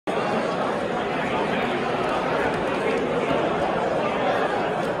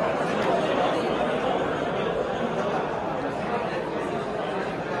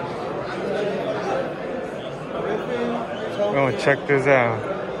check this out.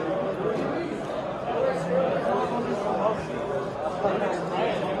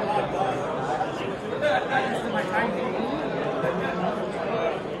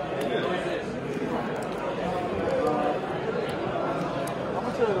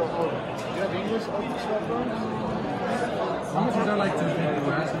 How much is that like 250?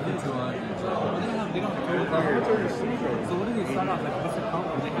 We're asking for 200. They don't have so what do they start off like? What's the comp?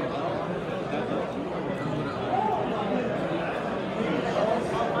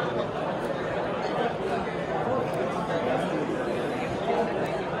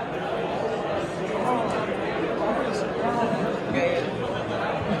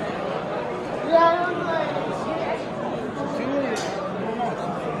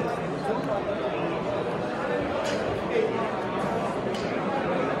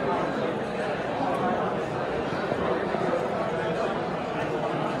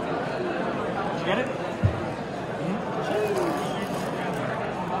 Get it?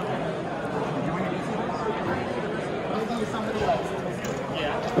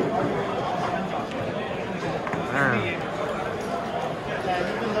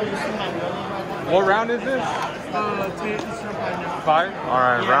 What round is this? 5?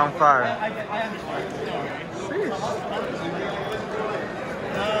 Alright, round 5.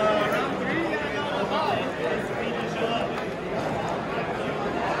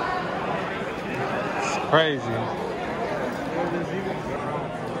 It's crazy.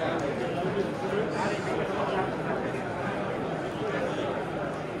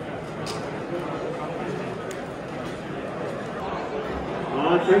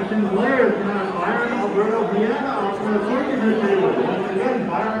 Attention players, Byron Alberto Vienna off to the forfeiture table. Once again,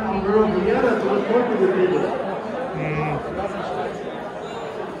 Byron Alberto Vienna to the forfeiture table.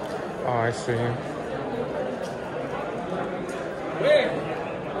 Oh, I see him.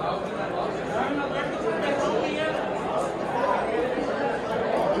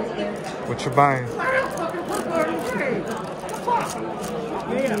 What you buying?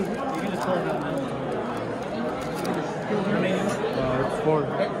 It's 4.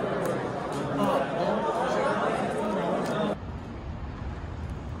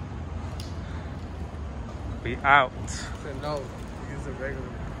 We out. No, use a regular.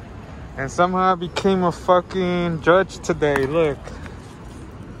 And somehow I became a fucking judge today. Look.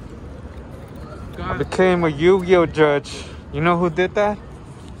 I became a Yu-Gi-Oh judge. You know who did that?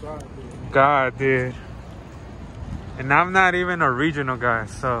 God did. And I'm not even a regional guy,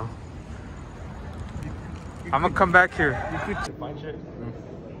 so I'm gonna come back here. Find shit.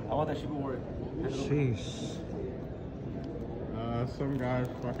 I want that shit work. Jeez. Some guy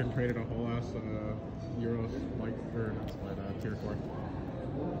fucking traded a whole ass euros like for tier 4.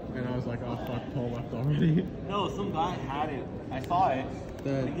 And I was like, oh fuck, Paul left already. No, some guy had it. I saw it.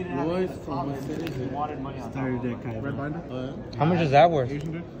 The He didn't have boys it from what city is he it? wanted money on top of it. Red binder? How much is that worth?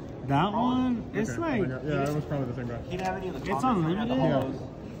 Asian dude? That one, it's Okay, like, yeah, it was probably the same guy. He didn't have any of the it's comments. He had the unlimited, hollows.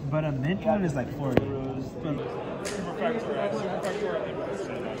 but a mint one is like 40.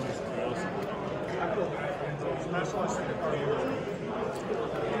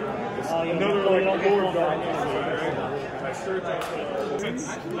 Another like board dog.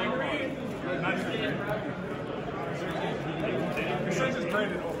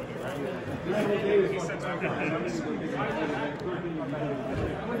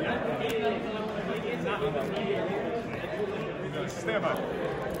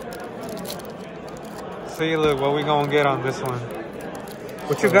 See, look what we gonna get on this one.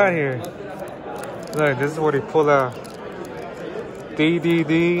 What you got here? Look, this is what he pulled out.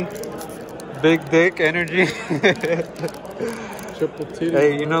 DDD, big dick energy. Triple T.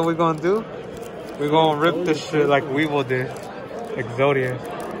 Hey, you know what we gonna do? We gonna rip this shit like Weevil did. Exodia.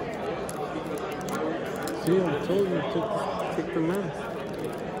 See, I told you, take the mask.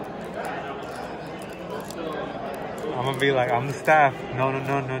 I'm gonna be like, I'm the staff.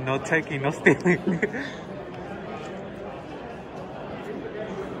 No taking, no stealing.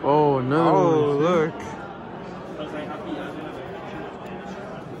 Oh, another one. Oh, look.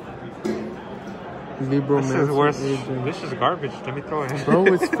 Libro This is worse. This is garbage. Let me throw it. Bro,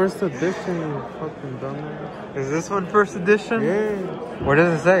 it's first edition, you fucking dumbass. Is this one first edition? Yeah. Where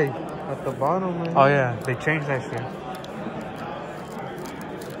does it say? At the bottom, man. Oh yeah, they changed that shit.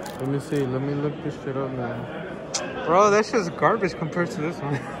 Let me see. Let me look this shit up, man. Bro, that shit's garbage compared to this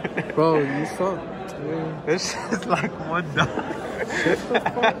one. Bro, you suck. Yeah. This shit's like $1. Shut the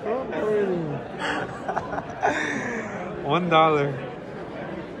fuck up already. $1.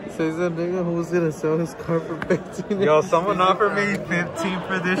 Says that nigga who's gonna sell his car for 15. Yo, someone offered me 15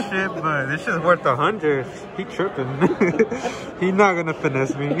 for this shit, but this shit's worth 100. He tripping. He not gonna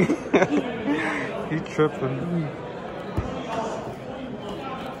finesse me. He tripping.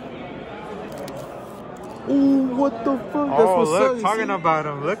 Ooh, what the fuck? That's Oh, what's up. look, you talking see? about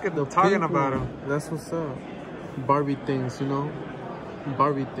him. Look at The talking pink about one. him. That's what's up. Barbie things, you know?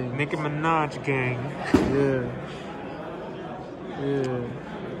 Barbie things. Nicki Minaj gang. Yeah. Yeah.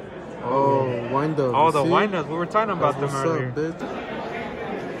 Oh, wind up. Oh, you the see? wind-ups. We were talking about That's them what's earlier. up, bitch.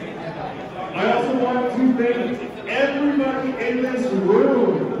 I also want to thank everybody in this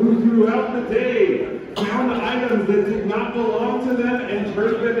room who throughout the day found items that did not belong to them and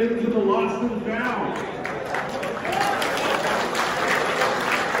turned them into the lost and found.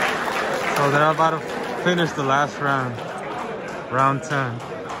 So they're about to finish the last round. Round 10.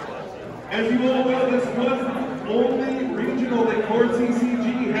 As you all know, this was the only regional that Core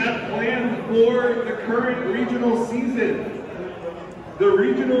TCG had planned for the current regional season. The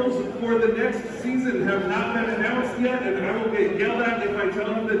regionals for the next season have not been announced yet, and I will get yelled at if I tell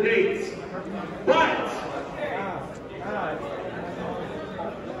them the dates. But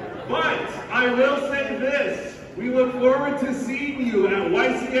I will say this. We look forward to seeing you at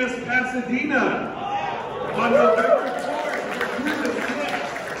YCS Pasadena on November 4th through the 6th.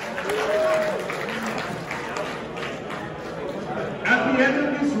 At the end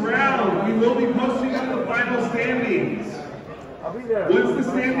of this round, we will be posting up the final standings. Once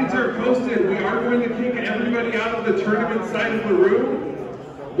the standings are posted, we are going to kick everybody out of the tournament side of the room.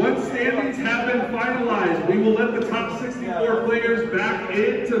 Once standings have been finalized, we will let the top 64 players back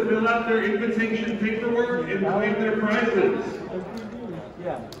in to fill out their invitation paperwork and claim their prizes.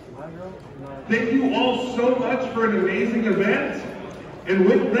 Thank you all so much for an amazing event. And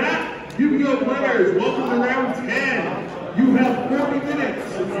with that, Yu-Gi-Oh players, welcome to round 10. You have 40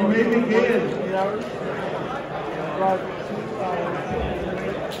 minutes. You may begin.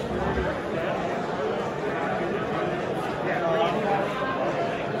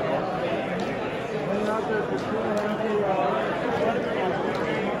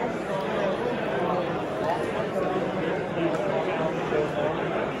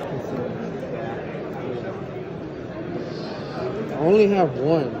 I only have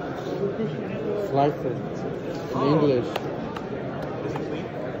one. Slicer. In English.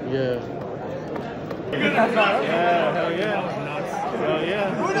 Yeah. Yeah, hell yeah. Hell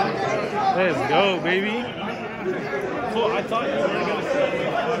yeah. Let's go, baby. Cool, I thought you were going to say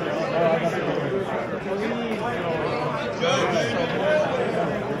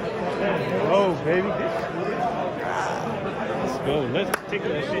Oh, baby. Let's go. Let's take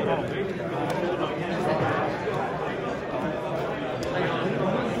that shit home, baby.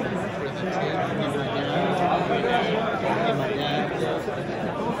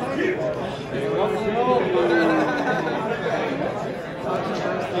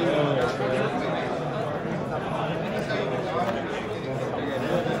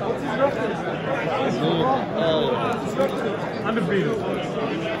 Undefeated.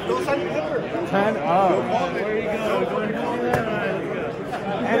 10 up. Where you go?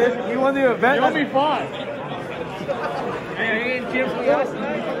 And if you won the event, you'll be fine. Hey, you ain't chips last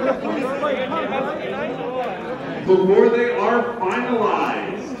night. Before they are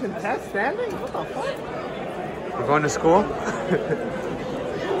finalized. Contest standing? What the fuck? We're going to school?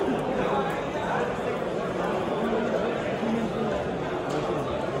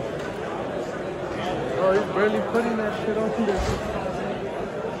 Oh, he's barely putting that shit on there.